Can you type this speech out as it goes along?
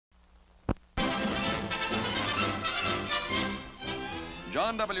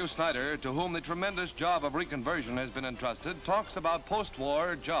John W. Snyder, to whom the tremendous job of reconversion has been entrusted, talks about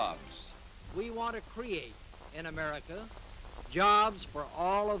post-war jobs. We want to create in America jobs for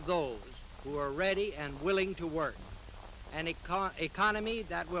all of those who are ready and willing to work. An economy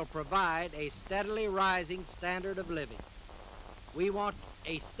that will provide a steadily rising standard of living. We want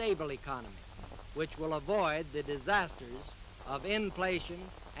a stable economy which will avoid the disasters of inflation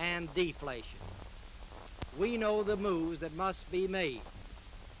and deflation. We know the moves that must be made,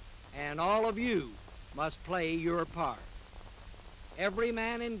 and all of you must play your part. Every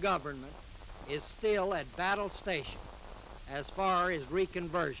man in government is still at battle station as far as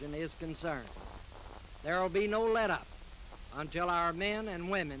reconversion is concerned. There will be no let-up until our men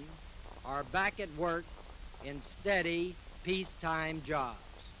and women are back at work in steady peacetime jobs.